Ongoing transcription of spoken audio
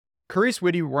Carice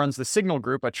Whitty runs the Signal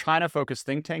Group, a China-focused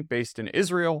think tank based in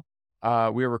Israel.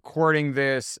 We are recording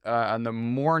this on the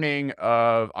morning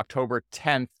of October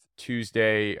 10th,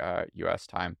 Tuesday, U.S.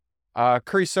 time.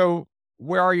 Carice, so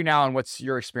where are you now, and what's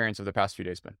your experience of the past few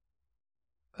days been?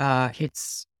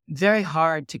 It's very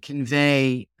hard to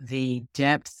convey the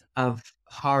depth of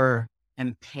horror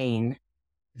and pain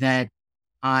that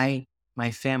I,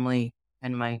 my family,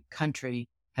 and my country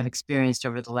have experienced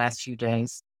over the last few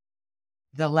days.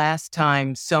 The last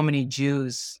time so many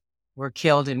Jews were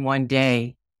killed in one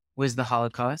day was the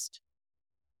Holocaust.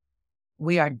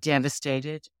 We are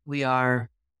devastated. We are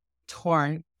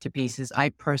torn to pieces.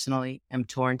 I personally am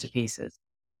torn to pieces.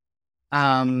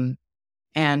 And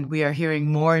we are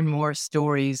hearing more and more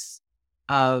stories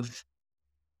of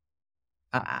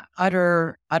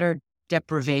utter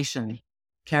deprivation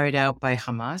carried out by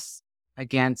Hamas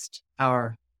against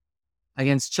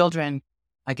children,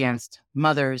 against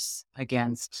mothers,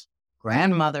 against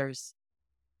grandmothers,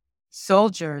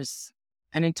 soldiers.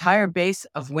 An entire base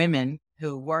of women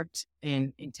who worked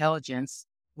in intelligence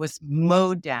was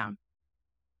mowed down.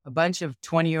 A bunch of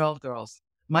 20-year-old girls.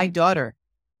 My daughter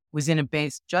was in a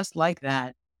base just like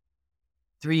that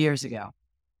 3 years ago.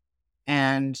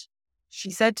 And she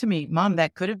said to me, "Mom,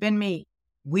 that could have been me.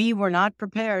 We were not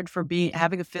prepared for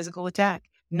having a physical attack.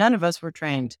 None of us were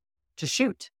trained to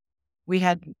shoot. We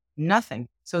had nothing."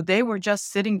 So they were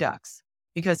just sitting ducks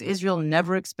because Israel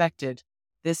never expected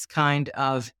this kind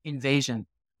of invasion.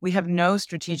 We have no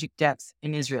strategic depth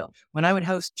in Israel. When I would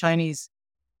host Chinese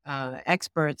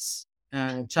experts,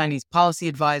 Chinese policy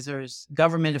advisors,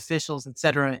 government officials,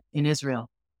 etc., in Israel,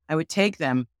 I would take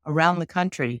them around the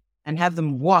country and have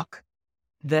them walk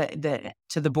to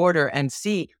the border and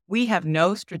see we have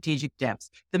no strategic depth.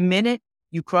 The minute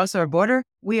you cross our border,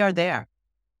 we are there.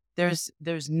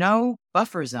 There's no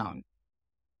buffer zone.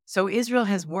 So Israel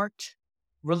has worked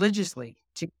religiously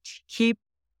to keep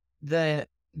the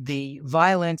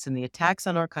violence and the attacks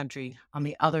on our country on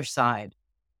the other side.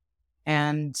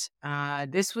 And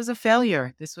this was a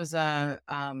failure. This was a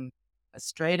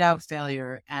straight out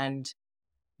failure. And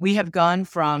we have gone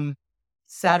from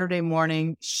Saturday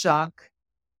morning shock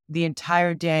the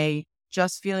entire day,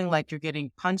 just feeling like you're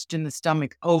getting punched in the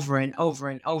stomach over and over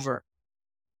and over.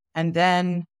 And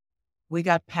then we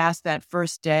got past that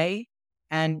first day,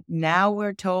 and now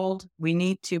we're told we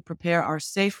need to prepare our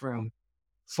safe room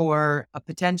for a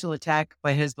potential attack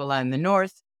by Hezbollah in the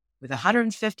north with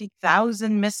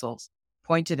 150,000 missiles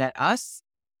pointed at us.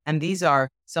 And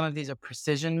some of these are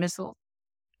precision missiles,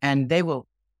 and they will,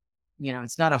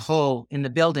 it's not a hole in the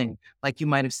building like you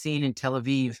might have seen in Tel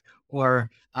Aviv or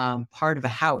part of a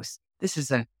house. This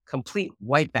is a complete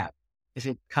wipeout if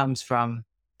it comes from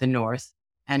the north.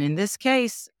 And in this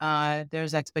case,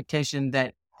 there's expectation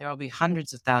that there will be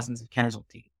hundreds of thousands of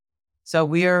casualties. So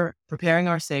we are preparing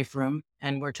our safe room,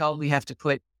 and we're told we have to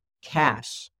put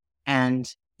cash.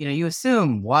 And, you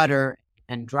assume water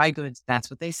and dry goods,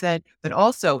 that's what they said, but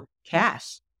also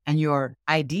cash and your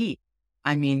ID.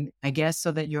 I mean, I guess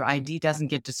so that your ID doesn't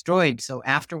get destroyed. So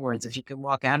afterwards, if you can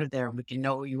walk out of there, we can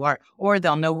know who you are, or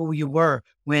they'll know who you were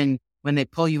when they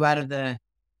pull you out of the,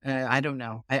 I don't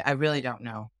know. I really don't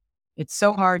know. It's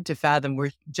so hard to fathom.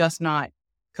 We're just not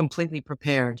completely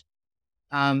prepared.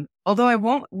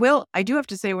 Although I do have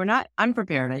to say we're not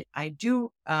unprepared. I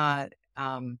do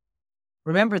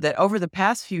remember that over the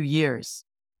past few years,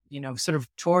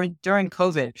 during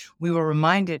COVID, we were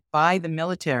reminded by the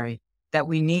military that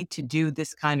we need to do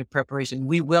this kind of preparation.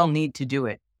 We will need to do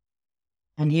it.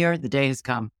 And here the day has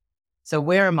come. So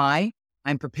where am I?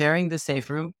 I'm preparing the safe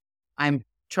room. I'm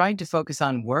trying to focus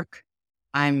on work.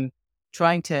 I'm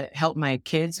trying to help my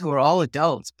kids, who are all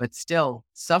adults, but still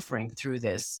suffering through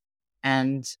this.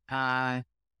 And they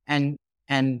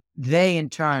in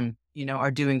turn,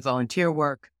 are doing volunteer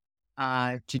work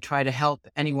to try to help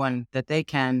anyone that they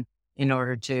can in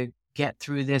order to get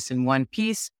through this in one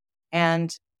piece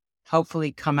and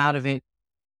hopefully come out of it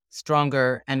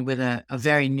stronger and with a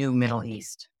very new Middle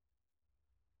East.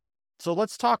 So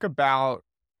let's talk about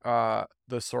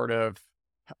the sort of,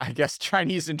 I guess,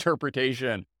 Chinese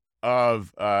interpretation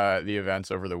of the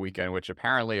events over the weekend, which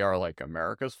apparently are like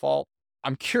America's fault.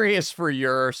 I'm curious for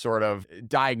your sort of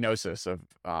diagnosis of,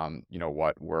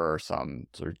 what were some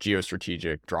sort of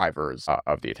geostrategic drivers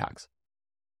of the attacks.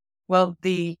 Well,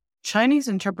 the Chinese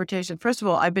interpretation, first of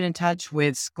all, I've been in touch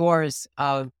with scores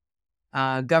of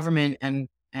government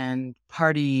and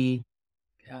party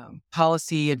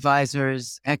policy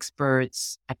advisors,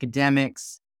 experts,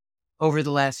 academics over the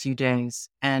last few days.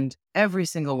 And every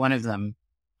single one of them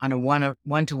on a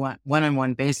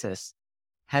one-on-one basis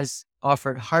has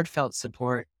offered heartfelt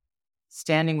support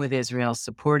standing with Israel,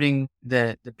 supporting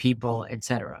the people,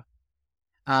 etc.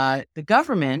 The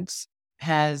government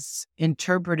has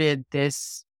interpreted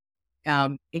this.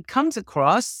 It comes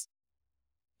across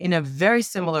in a very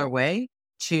similar way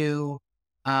to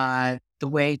the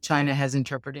way China has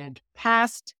interpreted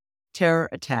past terror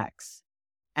attacks.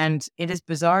 And it is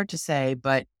bizarre to say,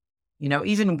 but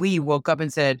even we woke up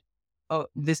and said, "Oh,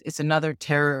 it's another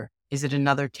terror. Is it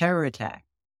another terror attack?"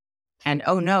 And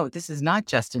oh no, this is not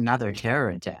just another terror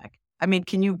attack. I mean,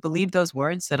 can you believe those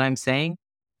words that I'm saying?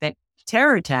 That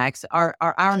terror attacks are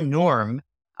our norm.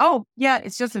 Oh yeah,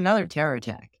 it's just another terror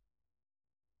attack.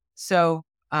 So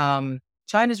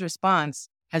China's response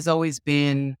has always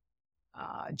been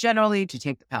generally to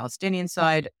take the Palestinian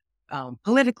side.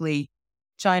 Politically,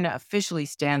 China officially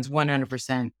stands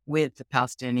 100% with the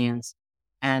Palestinians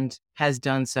and has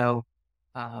done so,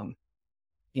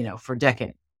 for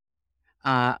decades.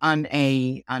 On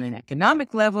an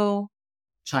economic level,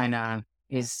 China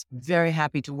is very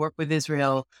happy to work with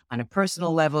Israel on a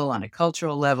personal level, on a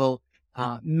cultural level,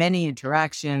 many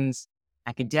interactions,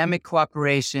 academic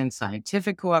cooperation,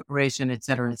 scientific cooperation, et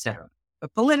cetera, et cetera.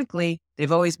 But politically,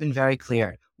 they've always been very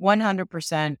clear.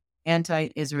 100%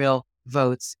 anti-Israel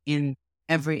votes in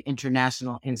every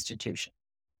international institution.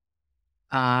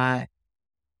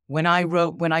 When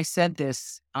I said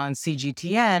this on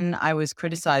CGTN, I was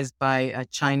criticized by a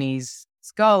Chinese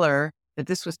scholar that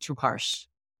this was too harsh,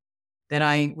 that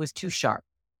I was too sharp.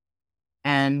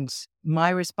 And my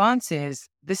response is,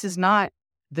 this is not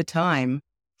the time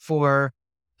for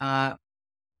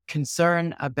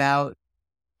concern about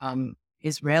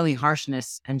Israeli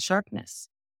harshness and sharpness.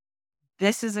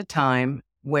 This is a time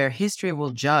where history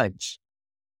will judge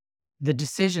the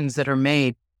decisions that are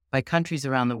made by countries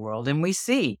around the world. And we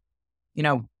see,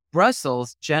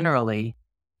 Brussels generally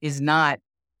is not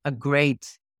a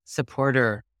great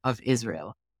supporter of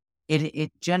Israel.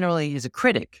 It generally is a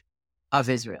critic of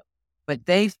Israel, but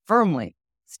they firmly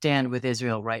stand with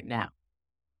Israel right now.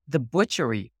 The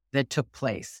butchery that took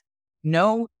place,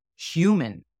 no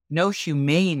humane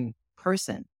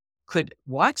person could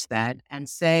watch that and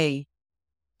say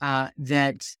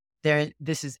that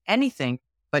this is anything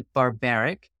but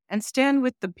barbaric and stand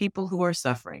with the people who are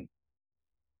suffering.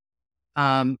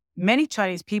 Many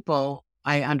Chinese people,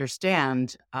 I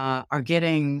understand, are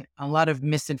getting a lot of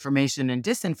misinformation and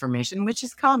disinformation, which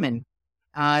is common.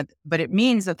 But it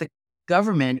means that the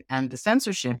government and the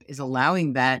censorship is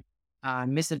allowing that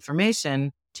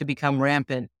misinformation to become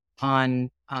rampant on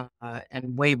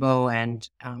and Weibo and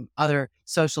other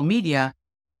social media,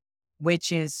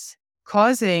 which is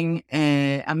causing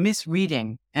a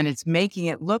misreading, and it's making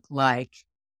it look like,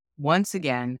 once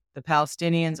again, the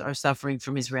Palestinians are suffering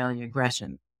from Israeli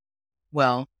aggression.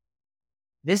 Well,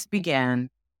 this began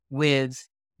with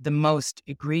the most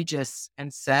egregious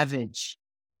and savage,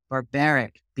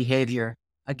 barbaric behavior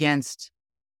against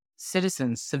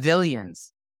citizens,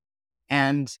 civilians.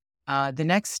 And the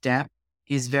next step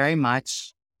is very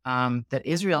much that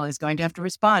Israel is going to have to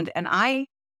respond. And I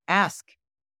ask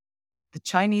the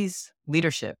Chinese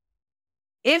leadership,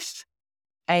 if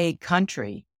a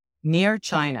country near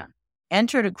China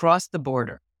entered across the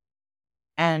border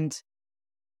and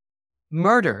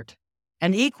murdered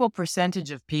an equal percentage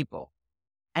of people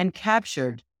and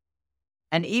captured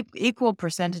an equal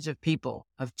percentage of people,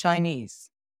 of Chinese,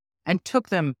 and took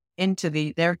them into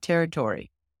their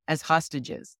territory as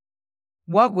hostages,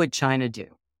 what would China do?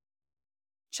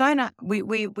 China,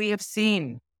 we have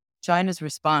seen China's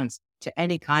response to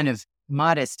any kind of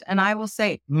modest, and I will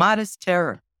say modest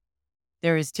terror.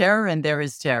 There is terror and there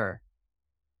is terror.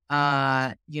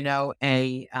 A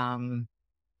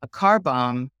car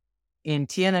bomb in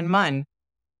Tiananmen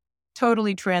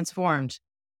totally transformed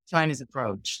China's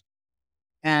approach.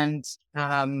 And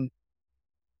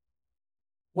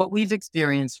what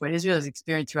Israel has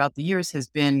experienced throughout the years has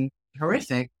been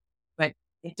horrific, but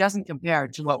it doesn't compare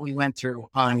to what we went through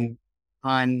on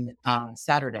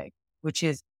Saturday, which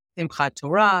is Simchat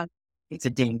Torah. It's a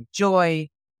day of joy.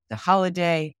 The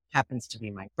holiday happens to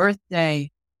be my birthday.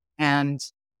 And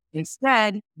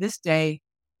instead, this day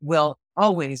will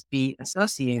always be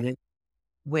associated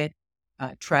with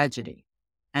tragedy,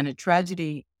 and a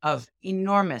tragedy of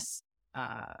enormous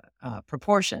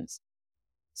proportions.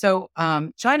 So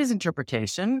China's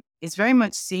interpretation is very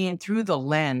much seen through the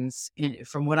lens,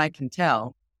 from what I can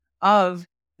tell, of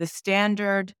the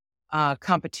standard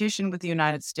competition with the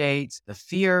United States, the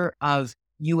fear of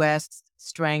U.S.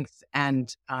 strength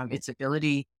and its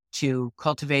ability to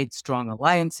cultivate strong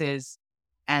alliances.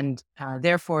 And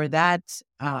therefore, that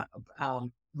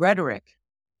rhetoric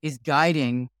is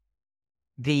guiding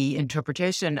the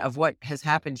interpretation of what has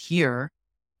happened here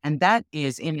And that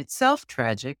is in itself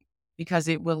tragic because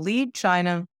it will lead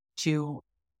China to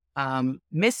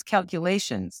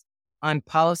miscalculations on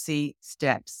policy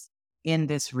steps in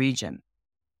this region.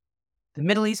 The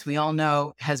Middle East, we all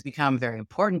know, has become very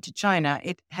important to China.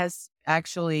 It has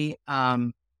actually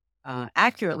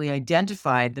accurately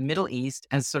identified the Middle East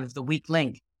as sort of the weak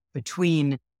link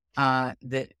between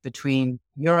between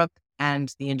Europe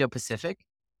and the Indo-Pacific.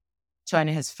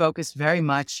 China has focused very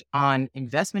much on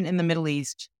investment in the Middle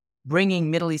East, bringing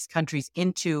Middle East countries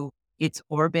into its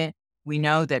orbit. We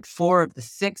know that 4 of the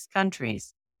 6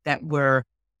 countries that were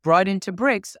brought into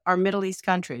BRICS are Middle East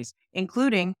countries,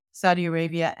 including Saudi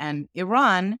Arabia and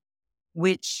Iran,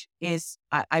 which is,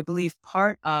 I believe,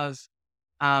 part of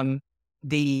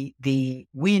the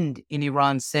wind in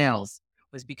Iran's sails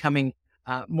was becoming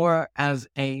more of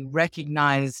a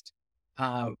recognized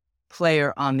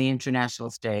player on the international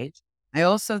stage. I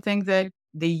also think that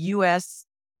the U.S.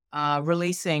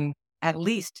 Releasing at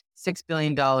least $6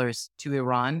 billion to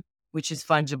Iran, which is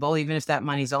fungible, even if that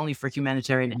money is only for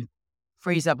humanitarian,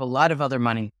 frees up a lot of other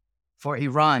money for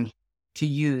Iran to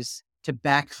use to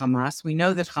back Hamas. We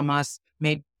know that Hamas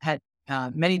had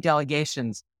many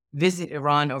delegations visit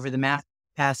Iran over the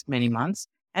past many months,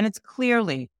 and it's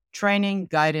clearly training,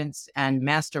 guidance, and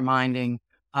masterminding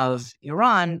of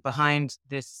Iran behind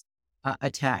this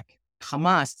attack.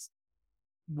 Hamas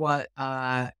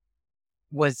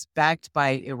was backed by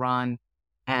Iran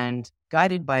and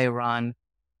guided by Iran.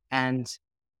 And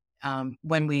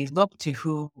when we look to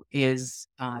who is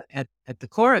at the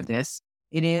core of this,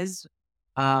 it is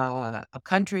a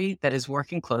country that is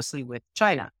working closely with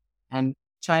China. And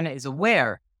China is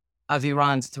aware of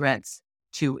Iran's threats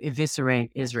to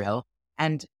eviscerate Israel.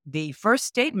 And the first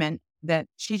statement that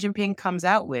Xi Jinping comes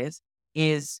out with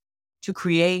is to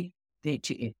create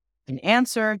an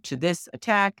answer to this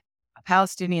attack. A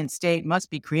Palestinian state must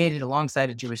be created alongside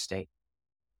a Jewish state.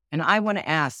 And I want to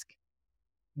ask,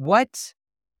 what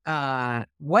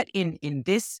in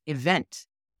this event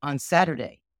on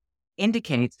Saturday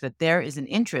indicates that there is an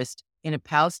interest in a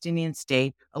Palestinian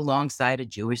state alongside a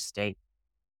Jewish state?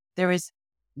 There is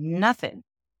nothing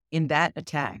in that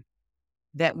attack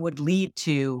that would lead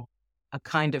to a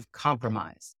kind of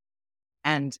compromise.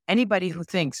 And anybody who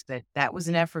thinks that that was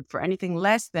an effort for anything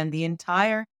less than the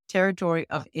entire territory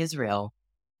of Israel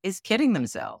is kidding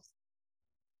themselves.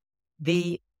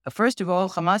 First of all,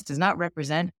 Hamas does not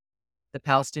represent the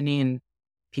Palestinian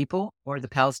people or the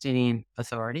Palestinian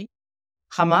Authority.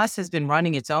 Hamas has been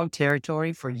running its own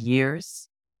territory for years.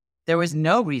 There was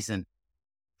no reason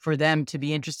for them to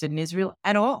be interested in Israel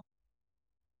at all.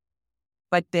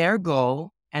 But their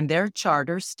goal and their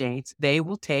charter states they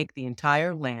will take the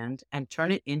entire land and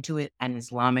turn it into an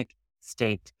Islamic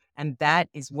state. And that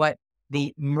is what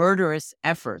the murderous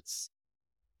efforts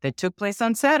that took place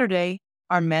on Saturday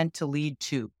are meant to lead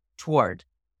toward.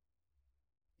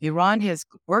 Iran has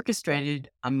orchestrated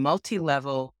a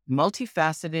multi-level,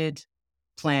 multifaceted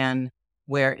plan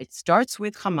where it starts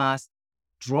with Hamas,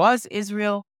 draws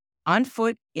Israel on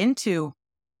foot into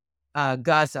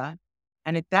Gaza,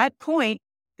 and at that point,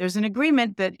 there's an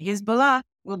agreement that Hezbollah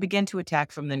will begin to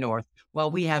attack from the north,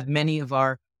 while we have many of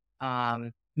our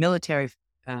military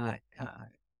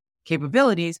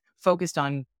capabilities focused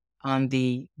on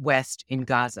the west in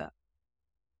Gaza.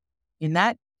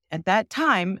 At that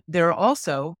time, there are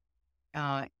also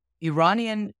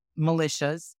Iranian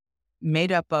militias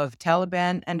made up of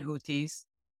Taliban and Houthis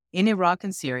in Iraq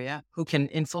and Syria who can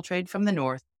infiltrate from the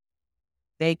north.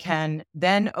 They can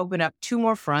then open up 2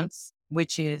 more fronts,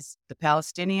 which is the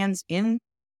Palestinians in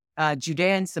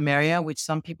Judea and Samaria, which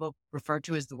some people refer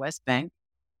to as the West Bank.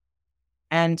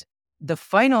 And the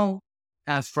final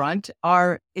front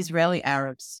are Israeli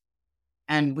Arabs.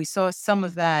 And we saw some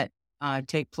of that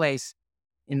take place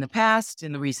in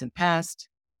the recent past.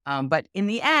 But in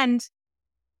the end,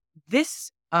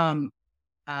 this 4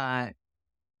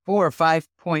 or 5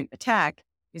 point attack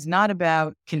is not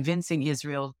about convincing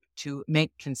Israel to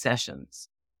make concessions.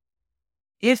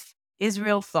 If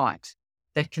Israel thought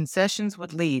that concessions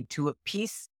would lead to a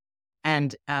peace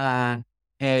and a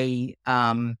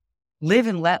live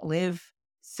and let live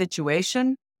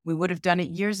situation, we would have done it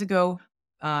years ago.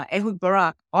 Ehud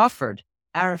Barak offered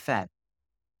Arafat,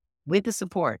 with the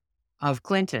support of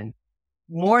Clinton,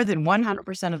 more than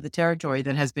 100% of the territory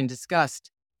that has been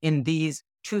discussed in these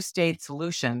 2-state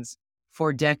solutions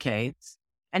for decades.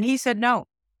 And he said no,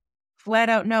 flat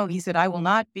out no. He said, I will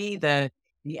not be the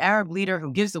Arab leader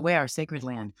who gives away our sacred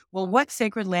land. Well, what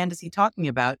sacred land is he talking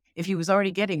about if he was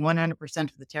already getting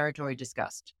 100% of the territory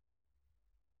discussed?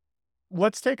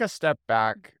 Let's take a step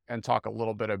back and talk a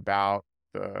little bit about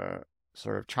the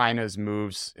sort of China's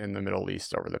moves in the Middle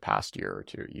East over the past year or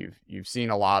two. You've seen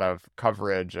a lot of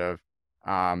coverage of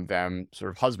them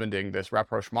sort of husbanding this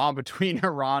rapprochement between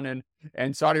Iran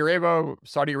and Saudi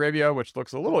Arabia, which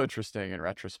looks a little interesting in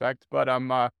retrospect. But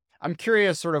I'm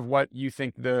curious, sort of what you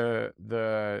think the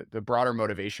broader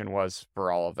motivation was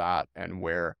for all of that, and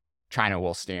where China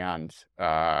will stand,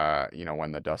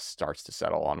 when the dust starts to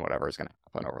settle on whatever is going to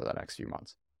happen over the next few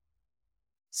months.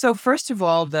 So first of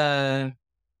all,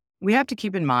 we have to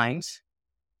keep in mind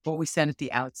what we said at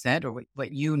the outset, or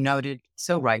what you noted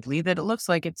so rightly, that it looks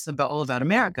like it's all about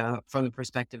America from the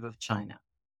perspective of China.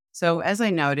 So as I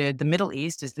noted, the Middle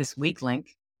East is this weak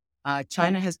link.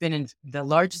 China has been the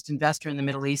largest investor in the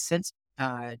Middle East since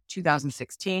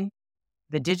 2016.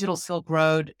 The digital Silk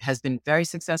Road has been very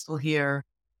successful here.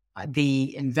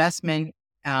 The investment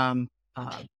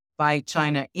by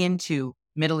China into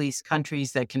Middle East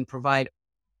countries that can provide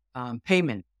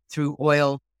payment through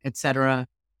oil, etc.,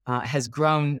 has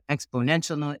grown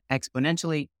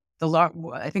exponentially.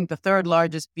 I think the third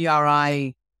largest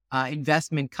BRI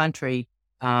investment country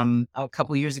a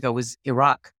couple of years ago was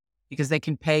Iraq, because they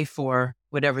can pay for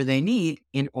whatever they need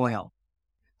in oil.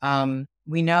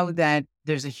 We know that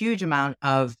there's a huge amount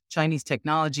of Chinese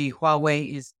technology.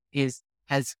 Huawei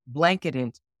has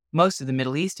blanketed most of the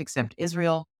Middle East except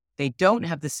Israel. They don't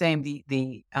have the same,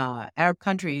 the Arab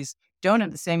countries don't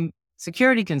have the same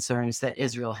security concerns that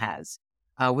Israel has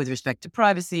with respect to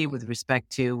privacy, with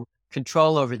respect to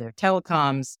control over their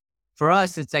telecoms. For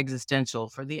us, it's existential.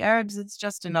 For the Arabs, it's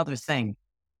just another thing.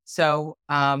 So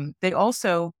they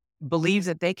also believe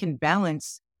that they can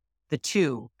balance the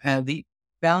two,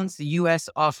 balance the U.S.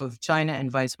 off of China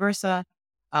and vice versa.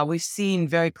 We've seen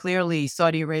very clearly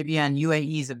Saudi Arabia and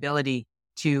UAE's ability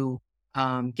to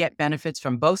get benefits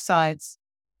from both sides,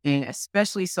 and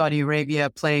especially Saudi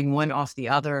Arabia playing one off the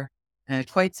other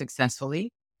quite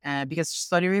successfully, because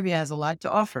Saudi Arabia has a lot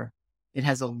to offer. It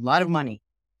has a lot of money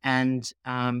and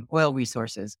oil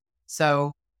resources.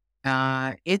 So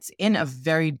it's in a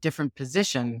very different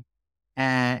position.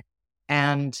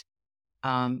 And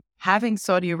having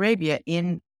Saudi Arabia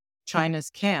in China's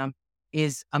camp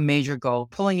is a major goal.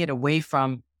 Pulling it away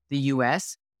from the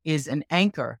U.S. is an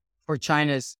anchor for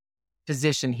China's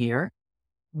position here.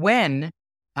 When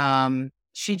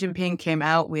Xi Jinping came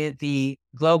out with the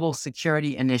Global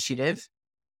Security Initiative,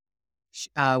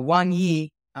 Wang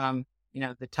Yi,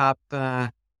 the top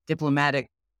diplomatic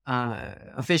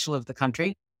official of the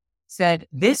country, said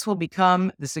this will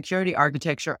become the security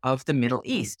architecture of the Middle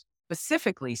East.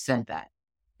 Specifically said that.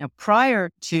 Now, prior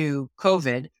to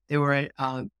COVID, there were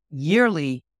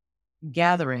yearly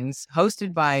gatherings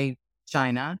hosted by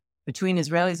China between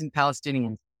Israelis and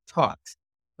Palestinians, talks,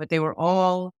 but they were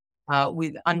all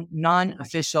with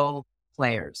non-official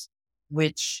players,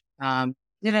 which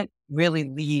didn't really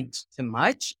lead to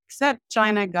much, except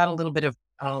China got a little bit of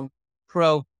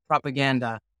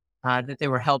pro-propaganda that they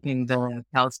were helping the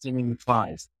Palestinian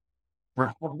cause.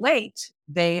 Late,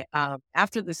 they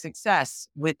after the success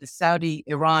with the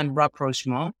Saudi-Iran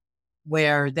rapprochement,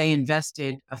 where they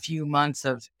invested a few months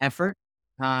of effort,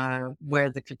 where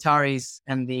the Qataris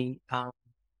and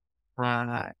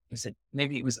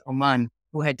maybe it was Oman,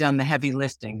 who had done the heavy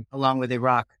lifting along with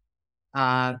Iraq.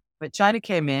 But China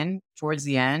came in towards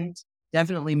the end,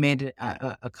 definitely made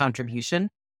a contribution.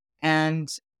 And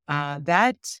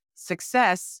that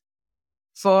success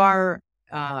far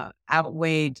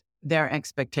outweighed their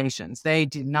expectations. They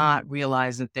did not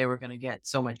realize that they were going to get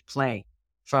so much play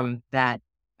from that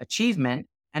achievement.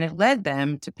 And it led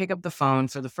them to pick up the phone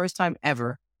for the first time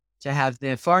ever to have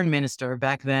the foreign minister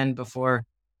back then, before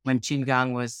when Qin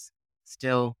Gang was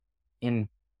still in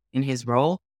his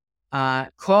role,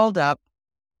 called up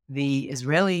the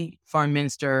Israeli foreign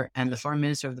minister and the foreign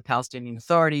minister of the Palestinian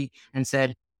Authority and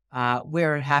said,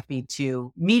 we're happy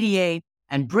to mediate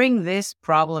and bring this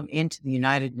problem into the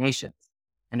United Nations.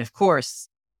 And of course,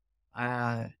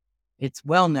 it's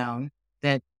well known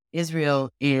that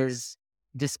Israel is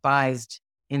despised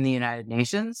in the United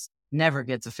Nations, never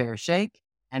gets a fair shake,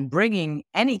 and bringing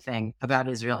anything about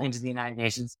Israel into the United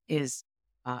Nations is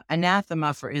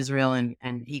anathema for Israel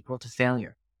and equal to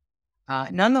failure.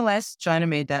 Nonetheless, China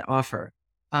made that offer.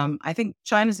 I think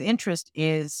China's interest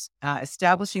is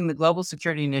establishing the Global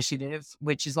Security Initiative,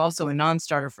 which is also a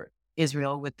non-starter for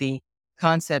Israel, with the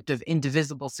concept of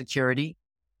indivisible security,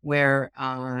 where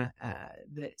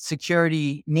the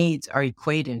security needs are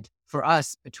equated for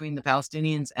us between the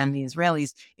Palestinians and the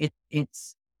Israelis.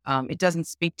 It doesn't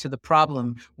speak to the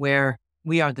problem where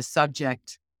we are the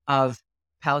subject of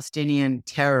Palestinian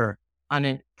terror on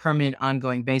a permanent,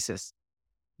 ongoing basis.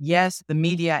 Yes, the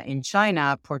media in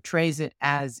China portrays it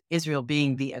as Israel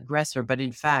being the aggressor, but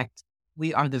in fact,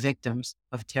 we are the victims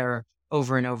of terror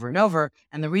over and over and over.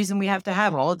 And the reason we have to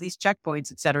have all of these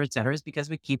checkpoints, et cetera, is because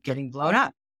we keep getting blown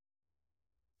up.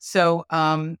 So,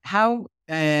 my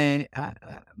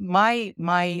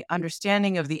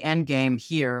understanding of the end game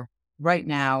here right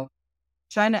now,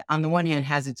 China, on the one hand,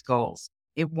 has its goals.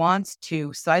 It wants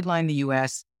to sideline the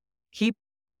U.S., keep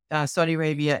Saudi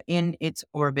Arabia in its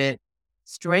orbit,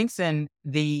 strengthen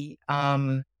the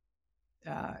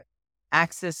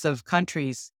axis of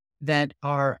countries that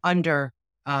are under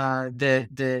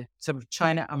the sort of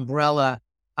China umbrella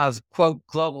of, quote,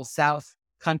 global South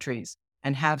countries,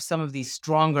 and have some of these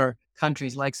stronger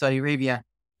countries like Saudi Arabia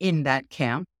in that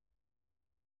camp.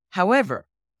 However,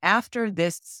 after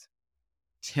this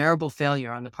terrible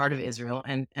failure on the part of Israel,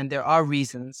 and there are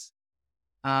reasons,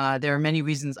 there are many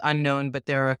reasons unknown, but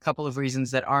there are a couple of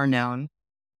reasons that are known,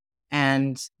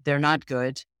 and they're not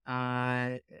good.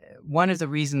 One of the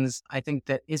reasons I think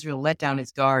that Israel let down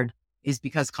its guard is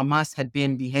because Hamas had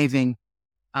been behaving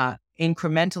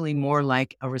incrementally more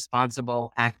like a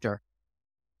responsible actor.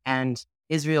 And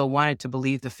Israel wanted to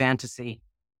believe the fantasy,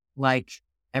 like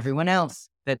everyone else,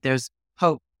 that there's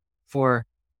hope for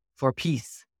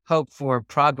peace, hope for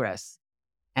progress,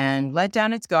 and let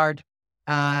down its guard.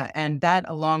 And that,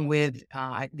 along with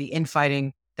the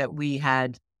infighting that we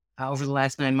had over the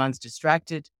last 9 months,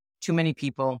 distracted too many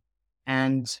people.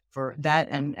 And for that,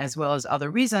 and as well as other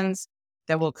reasons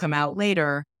that will come out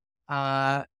later,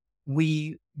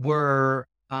 we were,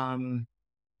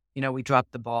 we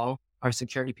dropped the ball. Our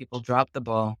security people dropped the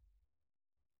ball.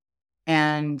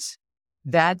 And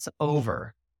that's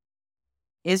over.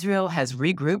 Israel has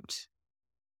regrouped.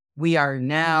 We and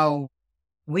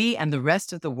the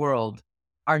rest of the world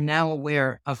are now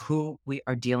aware of who we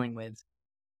are dealing with.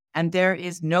 And there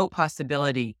is no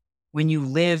possibility when you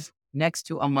live next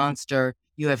to a monster,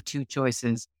 you have two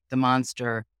choices. The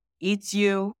monster eats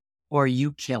you or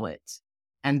you kill it.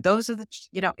 And those are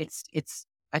it's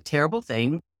a terrible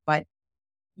thing, but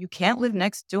you can't live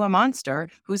next to a monster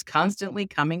who's constantly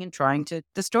coming and trying to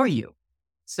destroy you.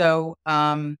 So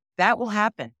that will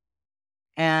happen.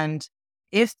 And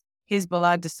if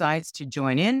Hezbollah decides to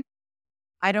join in,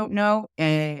 I don't know.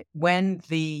 When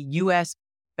the U.S.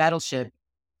 battleship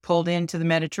pulled into the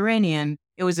Mediterranean,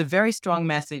 it was a very strong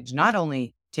message, not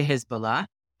only to Hezbollah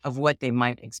of what they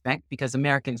might expect, because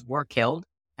Americans were killed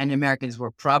and Americans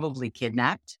were probably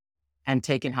kidnapped and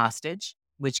taken hostage,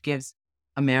 which gives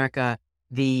America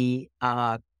the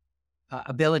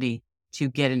ability to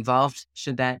get involved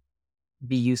should that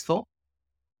be useful.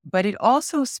 But it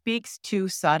also speaks to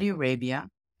Saudi Arabia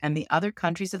and the other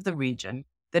countries of the region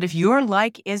that if you're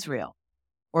like Israel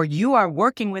or you are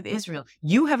working with Israel,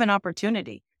 you have an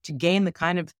opportunity to gain the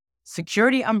kind of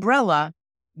security umbrella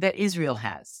that Israel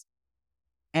has.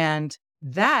 And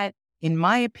that, in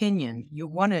my opinion, you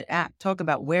want to talk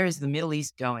about where is the Middle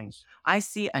East going. I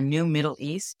see a new Middle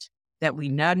East that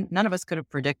none of us could have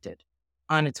predicted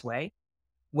on its way,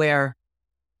 where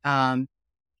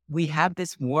we have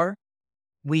this war.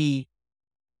 We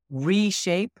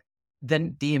reshape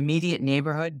the immediate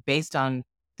neighborhood based on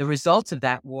the results of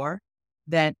that war,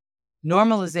 that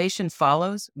normalization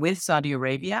follows with Saudi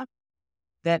Arabia,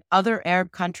 that other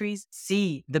Arab countries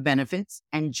see the benefits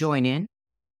and join in.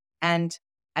 And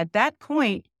at that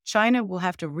point, China will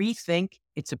have to rethink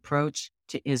its approach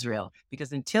to Israel,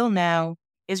 because until now,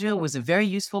 Israel was a very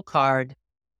useful card.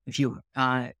 If you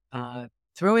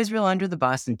throw Israel under the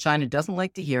bus, and China doesn't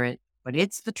like to hear it, but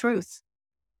it's the truth.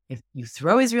 If you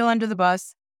throw Israel under the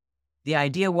bus, the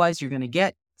idea was you're going to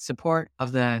get support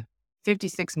of the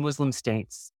 56 Muslim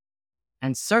states,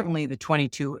 and certainly the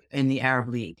 22 in the Arab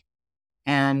League.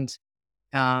 And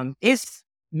if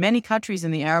many countries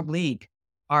in the Arab League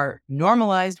are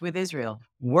normalized with Israel,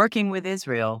 working with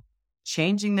Israel,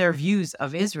 changing their views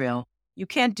of Israel, you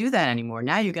can't do that anymore.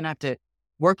 Now you're going to have to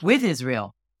work with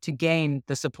Israel to gain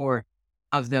the support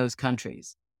of those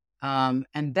countries.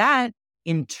 And that,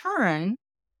 in turn,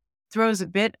 throws a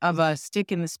bit of a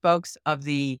stick in the spokes of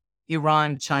the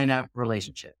Iran-China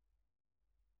relationship.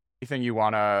 Anything you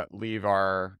want to leave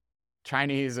our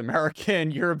Chinese,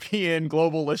 American, European,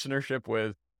 global listenership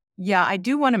with? Yeah, I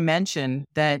do want to mention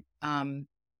that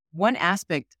one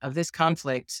aspect of this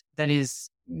conflict that is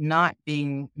not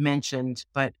being mentioned,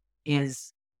 but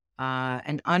is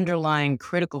an underlying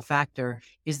critical factor,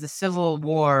 is the civil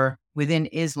war within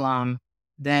Islam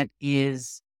that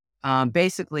is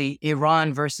basically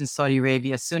Iran versus Saudi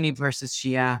Arabia, Sunni versus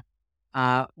Shia,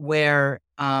 where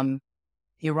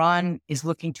Iran is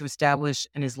looking to establish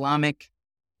an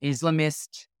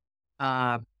Islamist,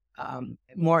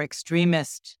 more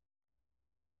extremist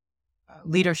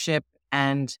leadership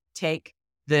and take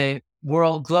the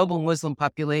global Muslim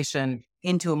population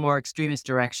into a more extremist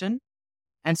direction.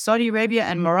 And Saudi Arabia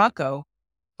and Morocco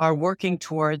are working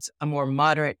towards a more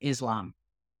moderate Islam.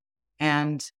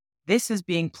 And this is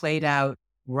being played out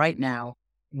right now.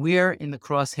 We're in the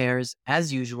crosshairs,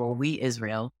 as usual, we,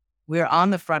 Israel. We're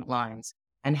on the front lines.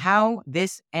 And how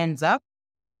this ends up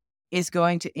is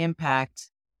going to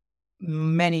impact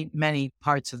many, many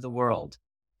parts of the world.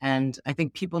 And I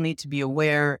think people need to be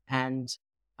aware and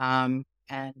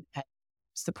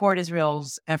support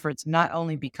Israel's efforts, not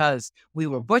only because we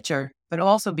were butchered, but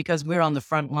also because we're on the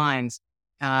front lines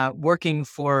working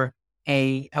for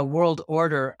a world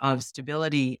order of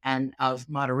stability and of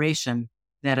moderation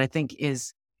that I think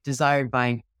is desired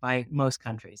by most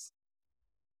countries.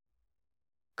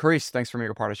 Carice, thanks for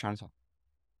being a part of China Talk.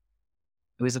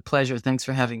 It was a pleasure. Thanks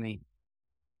for having me.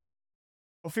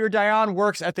 Ophir Dayan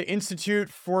works at the Institute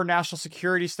for National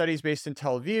Security Studies based in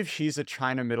Tel Aviv. She's a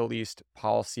China Middle East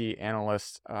policy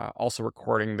analyst, also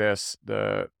recording this,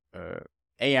 the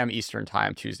AM Eastern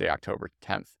Time, Tuesday, October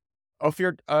 10th.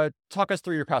 Ophir, talk us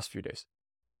through your past few days.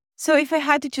 So if I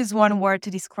had to choose one word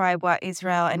to describe what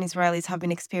Israel and Israelis have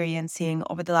been experiencing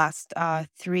over the last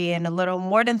 3 and a little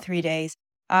more than 3 days,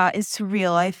 is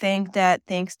surreal. I think that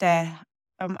things that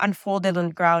unfolded on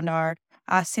the ground are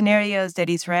scenarios that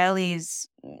Israelis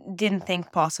didn't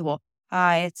think possible.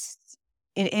 It's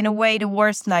in a way the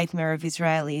worst nightmare of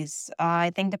Israelis. I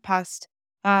think the past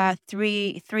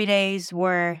three days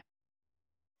were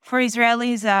for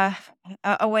Israelis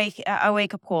a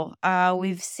wake up call.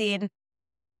 We've seen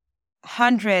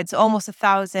hundreds, almost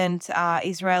 1,000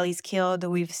 Israelis killed.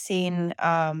 We've seen,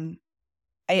 I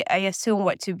assume,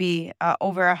 what to be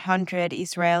over 100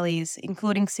 Israelis,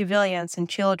 including civilians and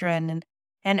children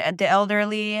and the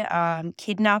elderly,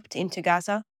 kidnapped into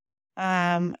Gaza.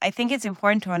 I think it's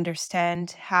important to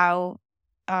understand how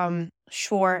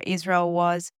sure Israel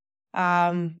was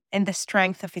in the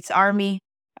strength of its army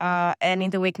and in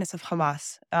the weakness of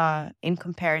Hamas in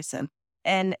comparison,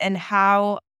 and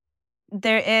how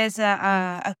there is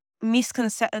a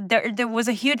misconception. There was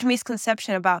a huge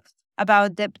misconception about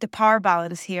the power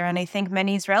balance here, and I think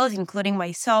many Israelis, including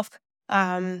myself,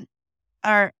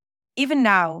 are even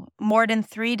now, more than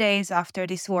 3 days after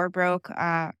this war broke,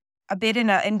 a bit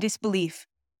in disbelief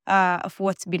of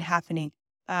what's been happening.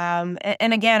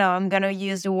 And again, I'm gonna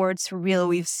use the word surreal.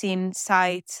 We've seen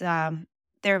sites;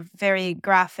 they're very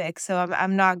graphic, so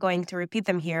I'm not going to repeat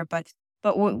them here. But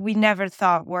we never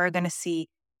thought we're gonna see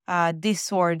this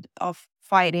sort of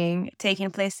fighting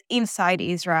taking place inside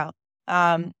Israel.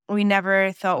 We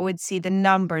never thought we'd see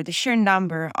the sheer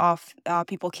number of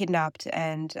people kidnapped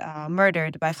and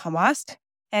murdered by Hamas.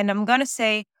 And I'm going to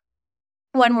say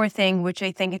one more thing, which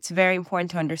I think it's very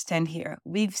important to understand here.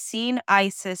 We've seen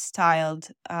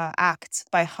ISIS-styled acts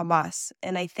by Hamas,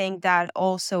 and I think that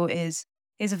also is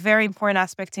a very important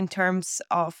aspect in terms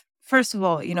of, first of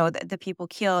all, the people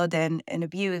killed and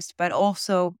abused, but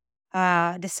also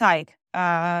the psyche,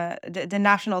 the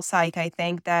national psyche. I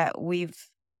think that we've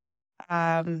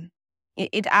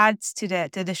it adds to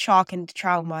the shock and the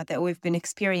trauma that we've been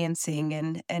experiencing,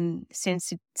 and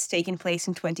since it's taken place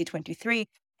in 2023,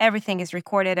 everything is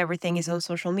recorded, everything is on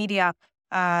social media,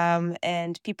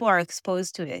 and people are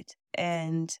exposed to it.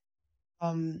 And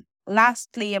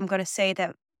lastly, I'm going to say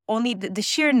that only the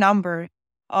sheer number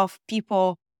of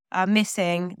people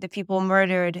missing, the people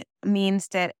murdered, means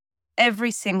that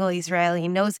every single Israeli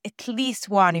knows at least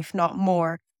one, if not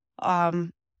more,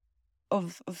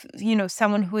 of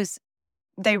someone who is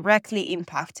directly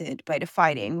impacted by the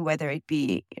fighting, whether it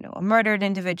be a murdered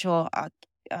individual, a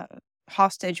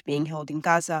hostage being held in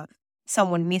Gaza,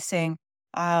 someone missing,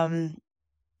 and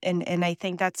I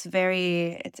think that's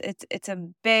it's a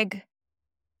big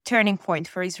turning point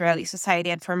for Israeli society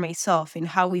and for myself in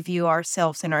how we view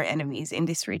ourselves and our enemies in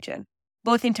this region,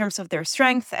 both in terms of their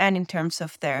strength and in terms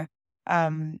of their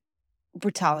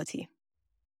brutality.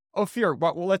 Ophir,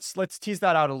 well, let's tease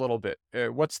that out a little bit.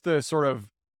 What's the sort of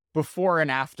before and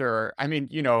after? I mean,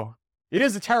 it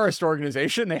is a terrorist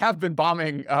organization. They have been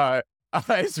bombing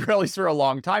Israelis for a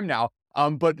long time now.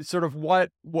 But sort of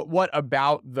what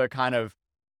about the kind of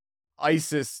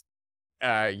ISIS,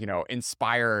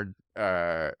 inspired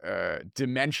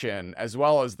dimension, as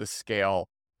well as the scale,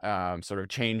 sort of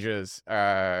changes,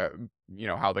 how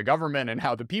the government and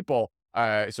how the people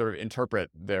sort of interpret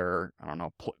their,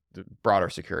 the broader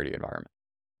security environment.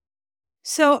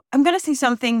 So I'm going to say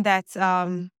something that's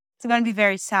it's going to be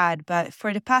very sad, but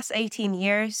for the past 18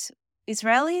 years,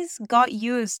 Israelis got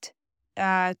used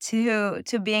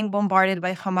to being bombarded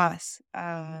by Hamas,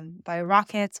 by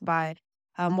rockets, by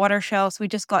water shells. We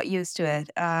just got used to it.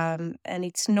 And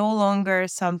it's no longer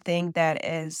something that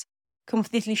is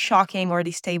completely shocking or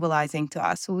destabilizing to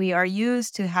us. We are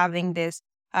used to having this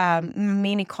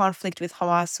mini conflict with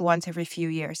Hamas once every few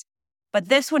years. But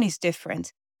this one is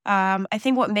different. I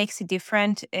think what makes it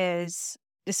different is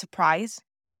the surprise.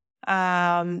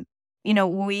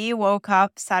 We woke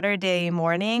up Saturday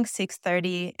morning,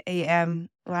 6:30 a.m.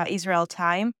 Israel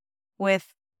time,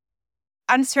 with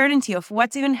uncertainty of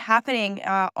what's even happening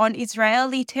on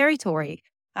Israeli territory.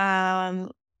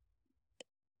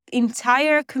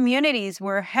 Entire communities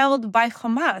were held by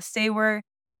Hamas. They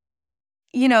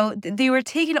were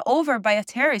taken over by a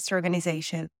terrorist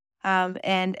organization.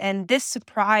 And this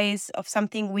surprise of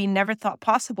something we never thought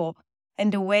possible,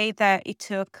 and the way that it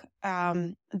took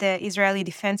the Israeli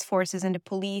Defense Forces and the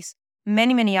police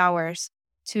many, many hours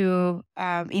to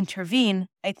intervene,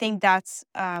 I think that's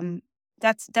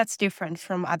different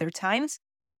from other times.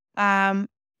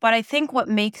 But I think what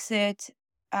makes it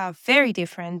very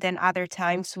different than other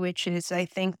times, which is, I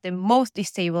think, the most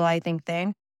destabilizing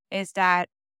thing, is that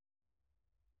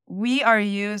we are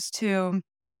used to,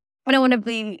 I don't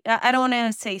want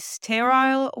to say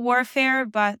sterile warfare,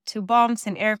 but to bombs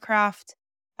and aircraft.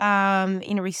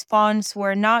 In response,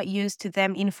 we're not used to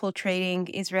them infiltrating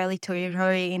Israeli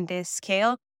territory in this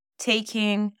scale,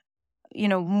 taking,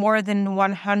 more than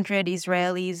 100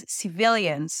 Israelis,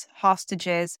 civilians,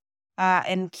 hostages,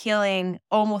 and killing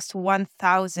almost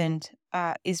 1,000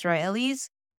 Israelis.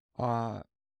 Uh,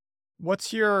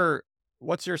 what's your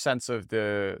sense of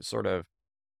the sort of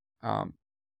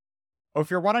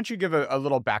Ophir, why don't you give a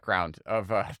little background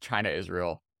of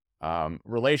China-Israel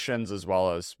relations, as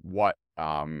well as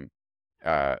uh,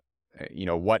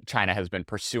 what China has been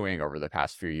pursuing over the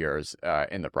past few years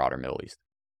in the broader Middle East?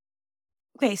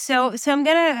 Okay, so I'm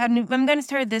gonna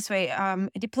start this way.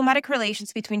 Diplomatic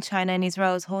relations between China and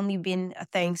Israel has only been a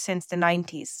thing since the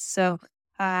 90s. So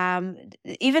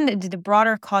even the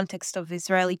broader context of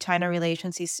Israeli-China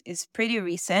relations is pretty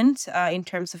recent in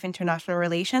terms of international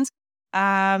relations.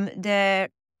 The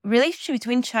relationship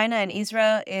between China and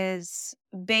Israel is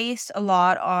based a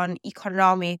lot on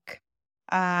economic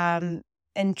um,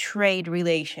 and trade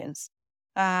relations.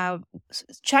 Uh,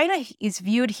 China is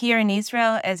viewed here in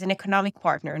Israel as an economic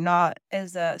partner, not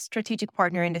as a strategic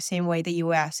partner in the same way the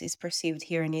U.S. is perceived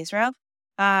here in Israel.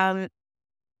 Um,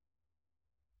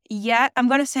 Yet, I'm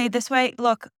going to say it this way.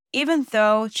 Look, even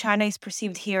though China is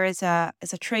perceived here as a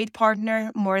trade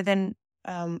partner more than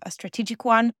a strategic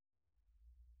one,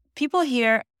 people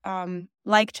here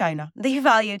like China. They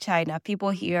value China.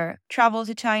 People here travel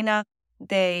to China.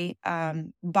 They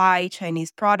buy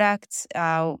Chinese products.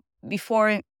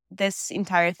 Before this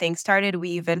entire thing started,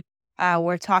 we even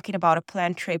were talking about a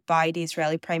planned trip by the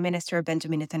Israeli Prime Minister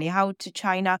Benjamin Netanyahu to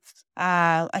China,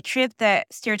 a trip that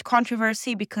stirred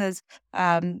controversy because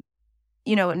Netanyahu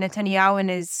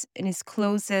and his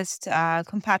closest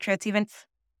compatriots even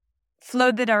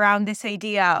floated around this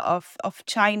idea of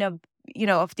China,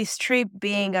 of this trip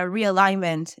being a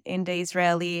realignment in the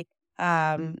Israeli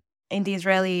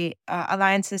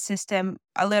alliances system,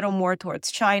 a little more towards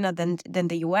China than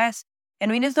the U.S. And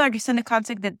we need to understand the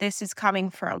context that this is coming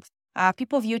from.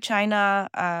 People view China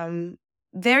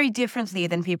very differently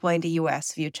than people in the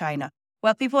U.S. view China.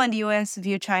 Well, people in the U.S.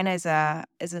 view China as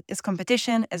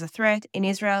competition, as a threat. In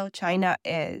Israel, China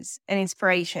is an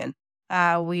inspiration.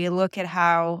 We look at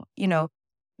how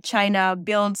China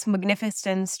builds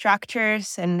magnificent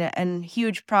structures and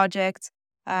huge projects,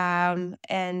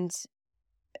 and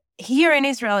here in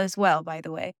Israel as well, by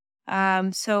the way.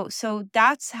 So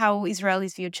that's how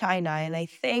Israelis view China, and I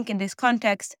think in this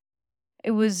context,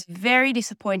 it was very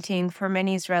disappointing for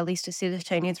many Israelis to see the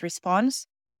Chinese response,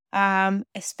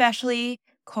 especially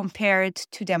compared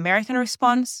to the American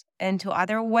response and to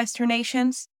other Western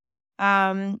nations.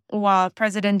 While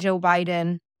President Joe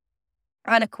Biden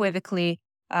unequivocally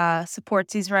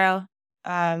supports Israel,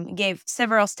 gave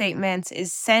several statements,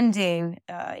 is sending,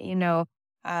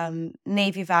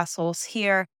 Navy vessels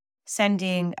here,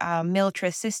 sending military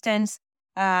assistance.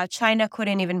 China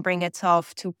couldn't even bring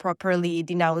itself to properly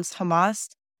denounce Hamas.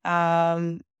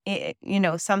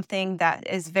 Something that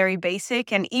is very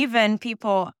basic. And even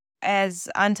people as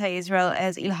anti-Israel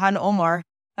as Ilhan Omar,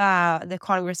 the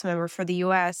Congress member for the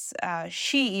U.S.,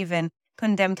 she even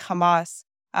condemned Hamas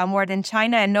more than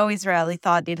China. And no Israeli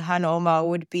thought Ilhan Omar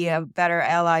would be a better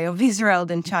ally of Israel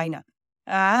than China.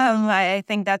 I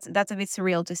think that's a bit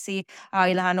surreal to see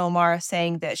Ilhan Omar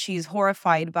saying that she's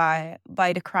horrified by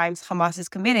the crimes Hamas is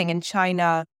committing, and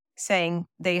China saying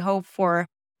they hope for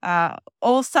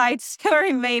all sides to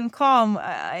remain calm.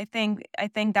 I think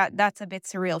that's a bit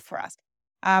surreal for us.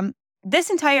 This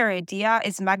entire idea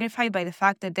is magnified by the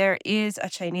fact that there is a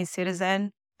Chinese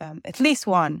citizen, at least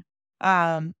one,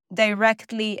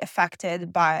 directly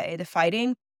affected by the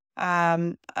fighting.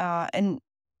 And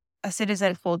a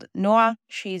citizen called Noah.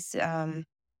 She's a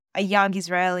young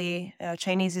Israeli,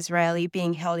 Chinese Israeli,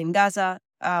 being held in Gaza.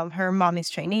 Her mom is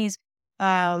Chinese.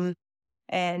 And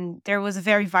there was a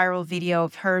very viral video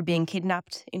of her being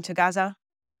kidnapped into Gaza.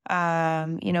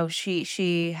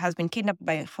 She has been kidnapped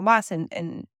by Hamas.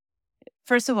 And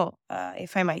first of all,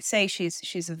 if I might say,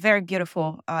 she's a very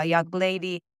beautiful young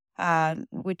lady,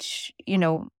 which,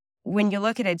 when you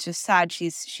look at it, it's just sad.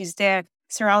 She's there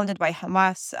surrounded by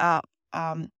Hamas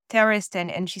terrorists,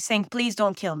 and she's saying, "Please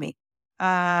don't kill me."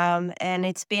 And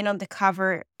it's been on the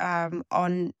cover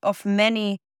of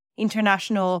many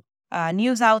international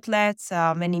news outlets,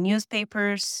 many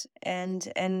newspapers,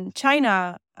 and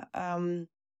China,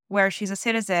 where she's a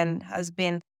citizen, has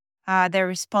been their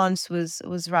response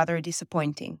was rather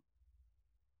disappointing.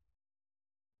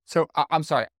 So I'm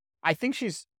sorry. I think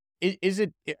is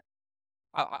it?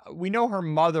 We know her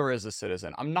mother is a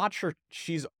citizen. I'm not sure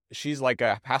she's like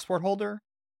a passport holder.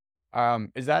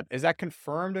 Is that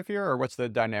confirmed of here, or what's the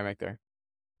dynamic there?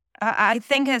 I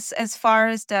think as far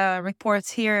as the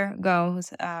reports here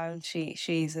goes,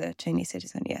 she's a Chinese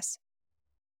citizen. Yes.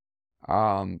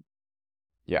 Um,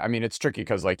 yeah, I mean it's tricky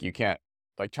because like you can't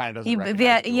like China doesn't Yeah,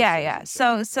 recognize dual yeah, yeah.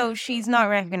 citizenship, So right? she's not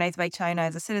recognized by China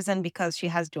as a citizen because she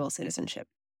has dual citizenship,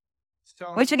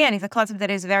 So which again is a concept that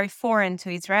is very foreign to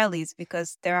Israelis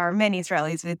because there are many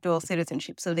Israelis with dual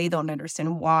citizenship, so they don't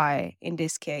understand why in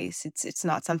this case it's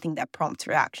not something that prompts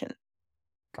reaction.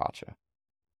 gotcha.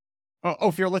 Oh,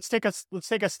 Ophir, let's take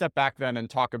a step back then and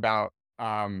talk about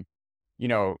you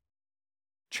know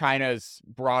China's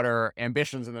broader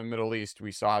ambitions in the Middle East.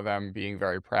 We saw them being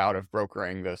very proud of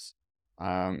brokering this,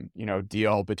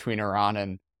 deal between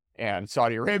Iran and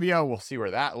Saudi Arabia. We'll see where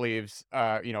that leaves.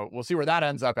 We'll see where that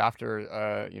ends up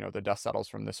after, the dust settles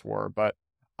from this war. But,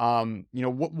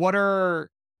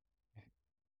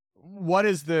 what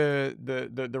is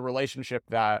the relationship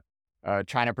that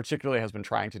China particularly has been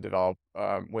trying to develop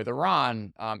with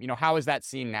Iran? How is that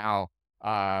seen now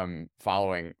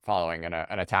following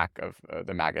an attack of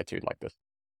the magnitude like this?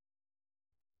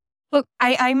 Look,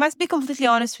 I must be completely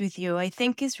honest with you. I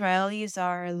think Israelis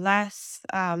are less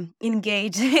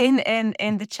engaged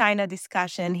in the China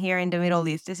discussion here in the Middle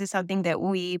East. This is something that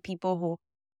we, people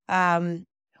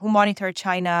who monitor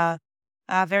China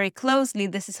very closely,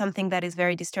 this is something that is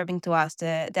very disturbing to us.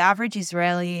 The average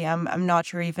Israeli, I'm not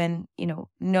sure even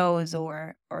knows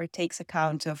or takes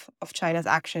account of China's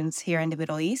actions here in the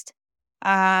Middle East.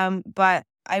 But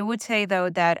I would say though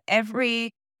that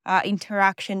every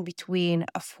interaction between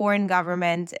a foreign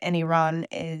government and Iran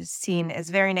is seen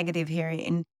as very negative here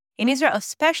in Israel,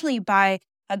 especially by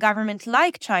a government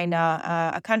like China,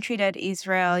 a country that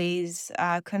Israelis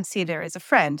consider as a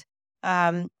friend.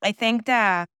 I think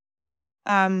that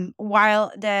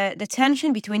while the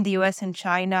tension between the US and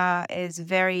China is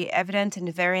very evident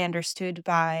and very understood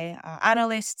by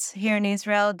analysts here in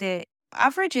Israel, the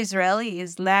average Israeli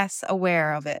is less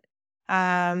aware of it.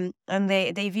 And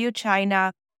they view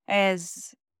China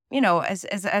as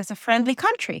as a friendly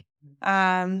country.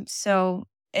 So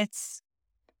it's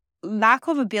lack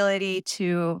of ability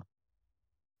to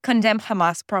condemn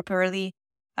Hamas properly,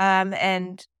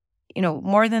 and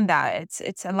more than that,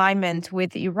 its alignment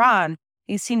with Iran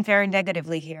is seen very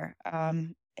negatively here.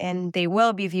 And they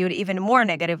will be viewed even more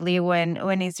negatively when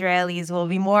Israelis will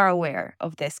be more aware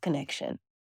of this connection.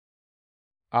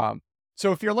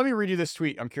 So if you're, let me read you this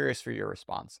tweet. I'm curious for your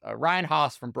response. Ryan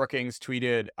Haas from Brookings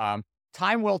tweeted,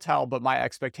 "Time will tell, but my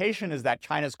expectation is that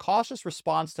China's cautious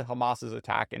response to Hamas's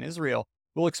attack in Israel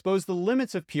will expose the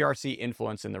limits of PRC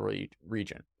influence in the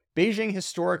region. Beijing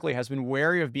historically has been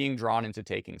wary of being drawn into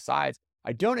taking sides.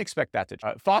 I don't expect that to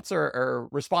change." Thoughts or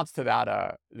response to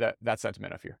that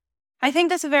sentiment of yours? I think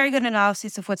that's a very good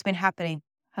analysis of what's been happening.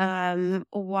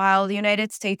 While the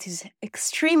United States is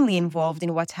extremely involved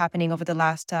in what's happening over the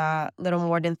last little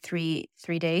more than three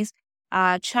days,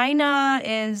 China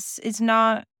is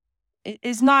not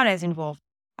as involved.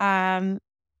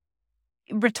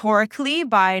 Rhetorically,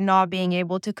 by not being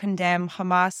able to condemn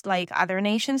Hamas like other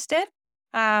nations did,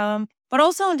 but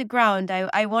also on the ground.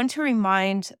 I want to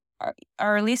remind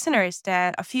our listeners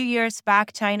that a few years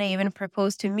back, China even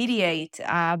proposed to mediate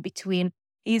between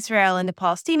Israel and the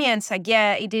Palestinians.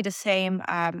 Again, it did the same,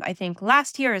 I think,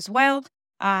 last year as well.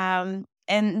 And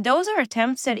those are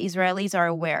attempts that Israelis are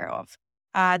aware of.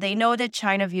 They know that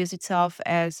China views itself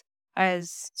as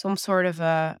some sort of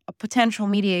a potential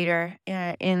mediator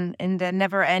in the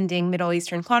never-ending Middle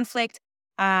Eastern conflict.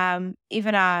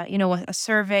 Even a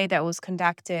survey that was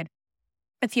conducted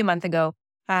a few months ago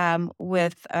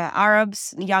with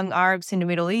young Arabs in the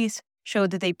Middle East,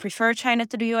 showed that they prefer China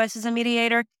to the US as a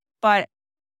mediator. But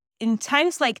in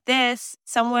times like this,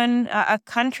 a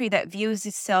country that views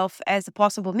itself as a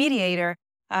possible mediator,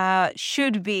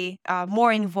 should be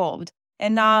more involved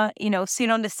and not, sit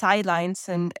on the sidelines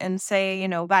and say,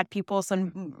 bad people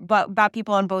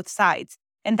on both sides.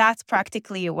 And that's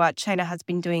practically what China has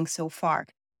been doing so far.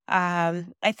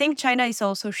 I think China is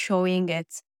also showing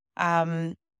its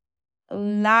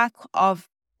lack of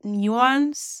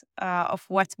nuance of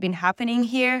what's been happening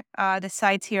here. The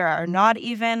sides here are not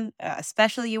even,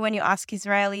 especially when you ask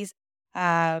Israelis.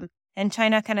 And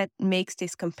China kind of makes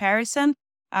this comparison.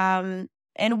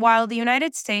 And while the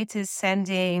United States is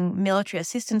sending military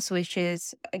assistance, which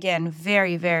is, again,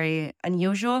 very, very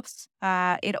unusual,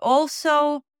 it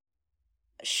also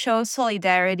shows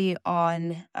solidarity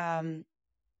on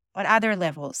other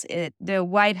levels. The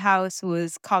White House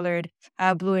was colored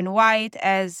blue and white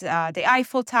as the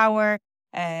Eiffel Tower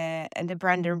and the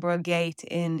Brandenburg Gate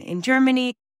in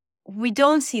Germany. We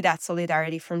don't see that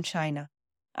solidarity from China.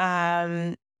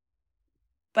 But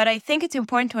I think it's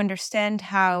important to understand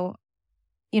how,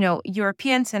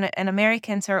 Europeans and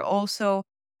Americans are also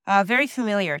very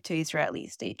familiar to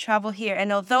Israelis. They travel here.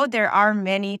 And although there are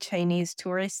many Chinese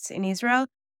tourists in Israel,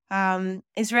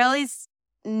 Israelis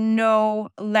know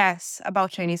less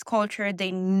about Chinese culture.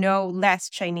 They know less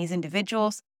Chinese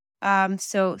individuals.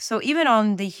 So even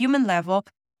on the human level,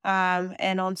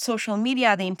 and on social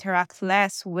media, they interact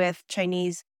less with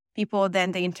Chinese people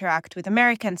than they interact with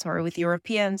Americans or with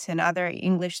Europeans and other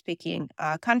English-speaking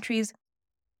countries.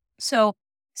 So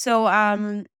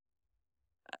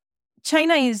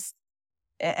China is,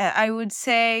 I would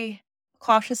say,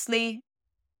 cautiously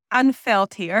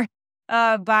unfelt here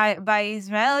by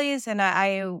Israelis, and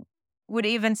I would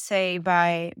even say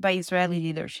by Israeli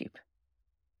leadership.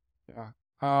 Yeah.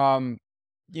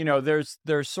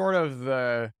 There's sort of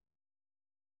the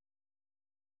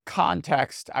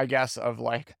context, I guess, of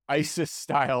like ISIS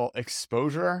style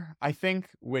exposure, I think,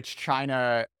 which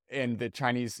China and the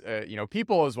Chinese,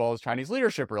 people as well as Chinese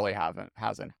leadership really hasn't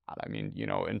had. I mean,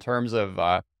 in terms of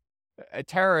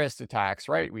terrorist attacks,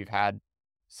 right? We've had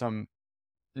some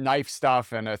knife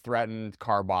stuff and a threatened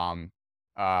car bomb,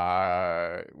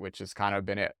 which has kind of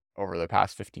been it over the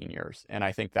past 15 years. And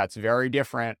I think that's very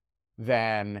different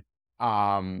than,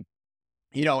 in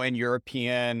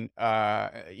European,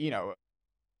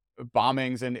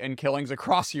 bombings and killings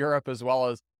across Europe, as well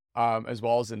as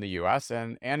in the U.S.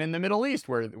 and in the Middle East,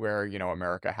 where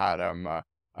America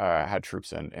had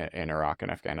troops in Iraq and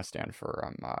Afghanistan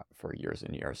for years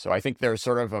and years. So I think there's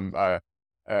sort of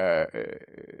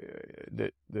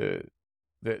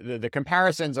the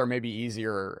comparisons are maybe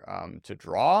easier to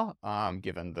draw,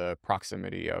 given the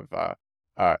proximity of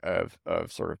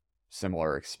sort of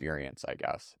similar experience, I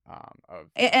guess.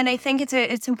 And I think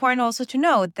it's important also to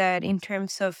note that in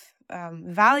terms of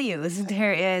values,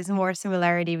 there is more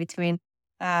similarity between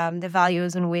the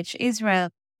values on which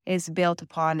Israel is built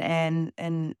upon and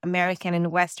American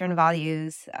and Western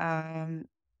values.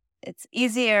 It's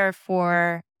easier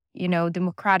for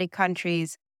democratic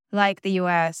countries like the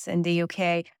U.S. and the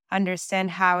U.K.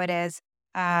 understand how it is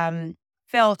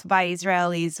felt by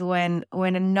Israelis when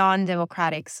a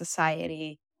non-democratic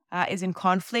society is in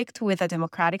conflict with a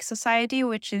democratic society,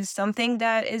 which is something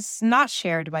that is not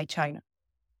shared by China.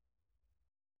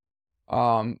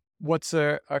 What's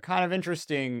a kind of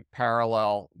interesting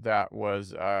parallel that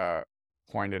was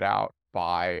pointed out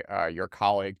by your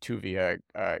colleague Tuvia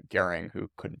Gehring, who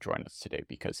couldn't join us today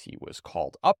because he was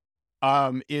called up,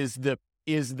 is the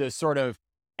sort of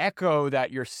echo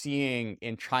that you're seeing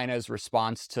in China's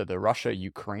response to the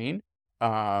Russia-Ukraine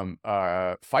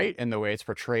fight and the way it's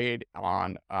portrayed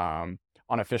on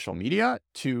official media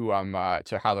to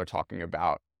how they're talking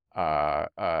about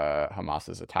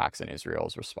Hamas's attacks and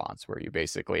Israel's response, where you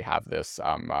basically have this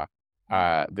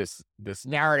this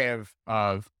narrative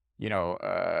of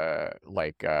the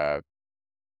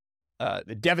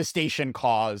devastation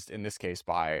caused in this case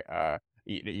by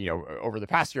over the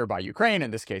past year by Ukraine, in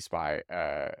this case by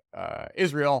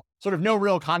Israel, sort of no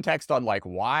real context on like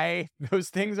why those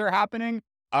things are happening.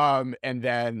 And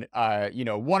then,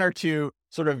 one or two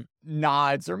sort of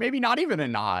nods, or maybe not even a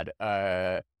nod.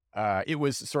 It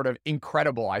was sort of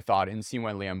incredible, I thought, in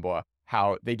Siwen Lianbo,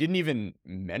 how they didn't even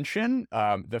mention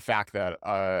the fact that,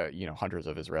 hundreds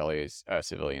of Israelis,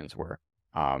 civilians were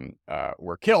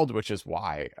killed, which is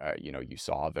why, you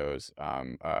saw those,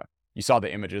 you saw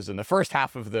the images in the first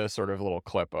half of the sort of little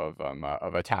clip of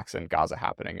attacks in Gaza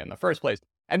happening in the first place.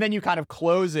 And then you kind of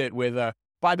close it with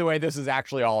by the way, this is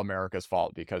actually all America's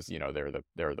fault because, they're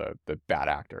the bad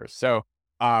actors. So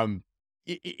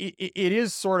it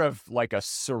is sort of like a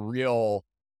surreal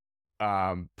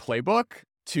playbook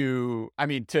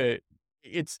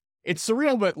it's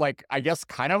surreal, but like, I guess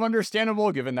kind of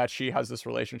understandable given that she has this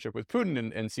relationship with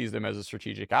Putin and sees them as a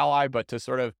strategic ally, but to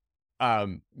sort of,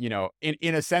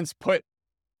 in a sense, put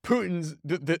Putin's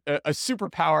a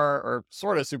superpower or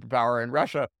sort of superpower in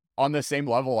Russia on the same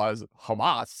level as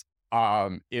Hamas,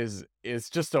 is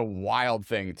just a wild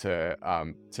thing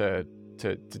to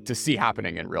see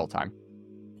happening in real time.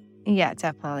 Yeah,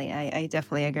 definitely. I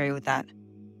definitely agree with that.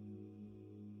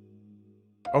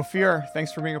 Ophir,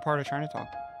 thanks for being a part of China Talk.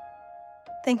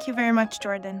 Thank you very much,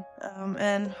 Jordan.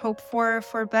 And hope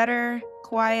for better,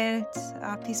 quiet,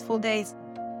 peaceful days.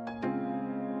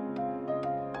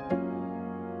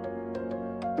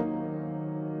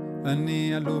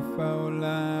 אני אלוף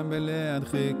העולם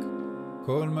בלהדחיק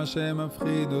כל מה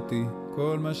שמפחיד אותי,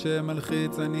 כל מה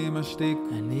שמלחיץ אני משתיק.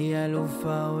 אני אלוף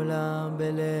העולם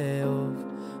בלאהוב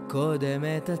קודם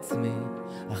את עצמי,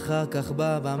 אחר כך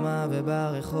בבמה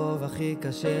וברחוב הכי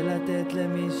קשה לתת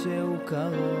למישהו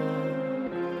קרוב.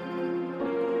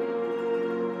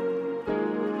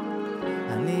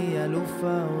 אני אלוף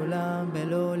העולם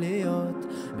בלא להיות,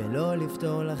 בלא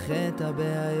לפתור לך את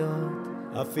הבעיות.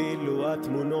 אפילו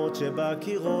התמונות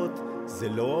שבקירות, זה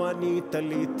לא אני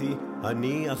תליתי,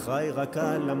 אני אחראי רק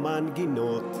על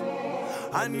המנגינות.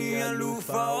 אני אלוף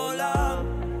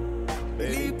העולם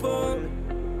בליפול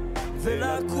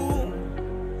ולקום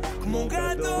כמו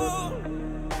גדול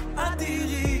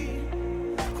אדירי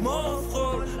כמו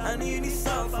חול. אני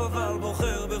נשרף אבל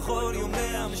בוחר בכל יום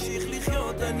להמשיך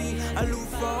לחיות. אני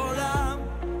אלוף העולם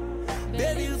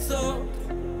בלרצות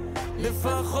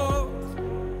לפחות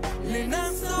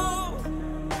לנסות.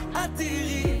 את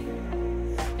תראי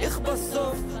איך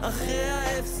בסוף אחרי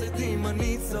ההפסדים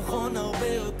הניצחון הרבה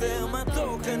יותר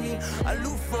מתוק. אני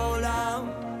אלוף העולם.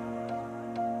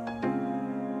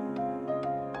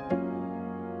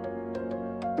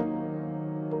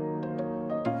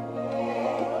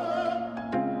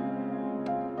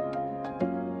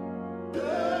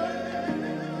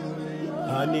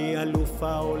 אני אלוף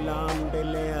העולם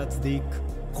בלהצדיק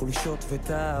חולשות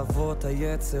ותאוות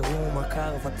היצר הוא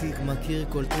מכר ותיק, מכיר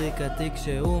כל טריק עתיק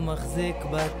שהוא מחזיק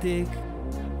בתיק.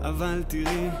 אבל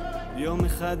תראי, יום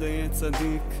אחד היה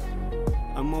צדיק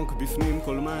עמוק בפנים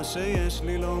כל מה שיש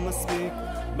לי לא מספיק.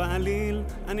 בעליל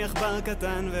אני עכבר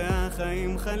קטן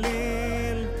והחיים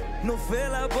חליל.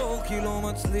 נופל הבור כי לא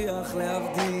מצליח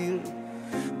להבדיל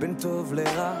בין טוב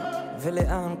לרע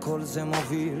ולאן כל זה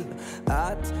מוביל.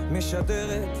 את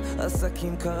משדרת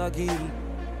עסקים כרגיל,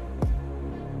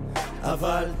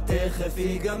 אבל תכף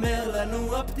ייגמר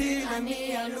לנו הפתיל.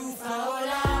 אני אלוף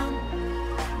העולם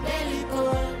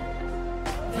בליפול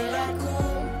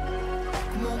ולקום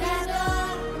כמו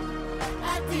גדול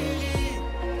אדירי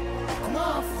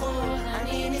כמו חול.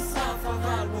 אני נשרף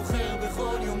אבל בוחר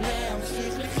בכל יום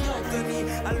להמשיך לחיות. אני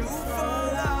אלוף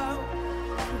העולם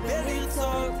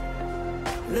בלרצות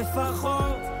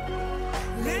לפחות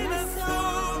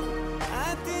לנסות.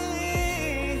 את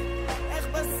תראי איך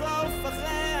בסוף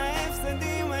אחרי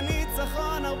ההפסדים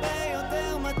הניצחון הרבה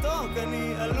יותר מתוק.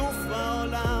 אני אלוף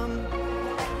העולם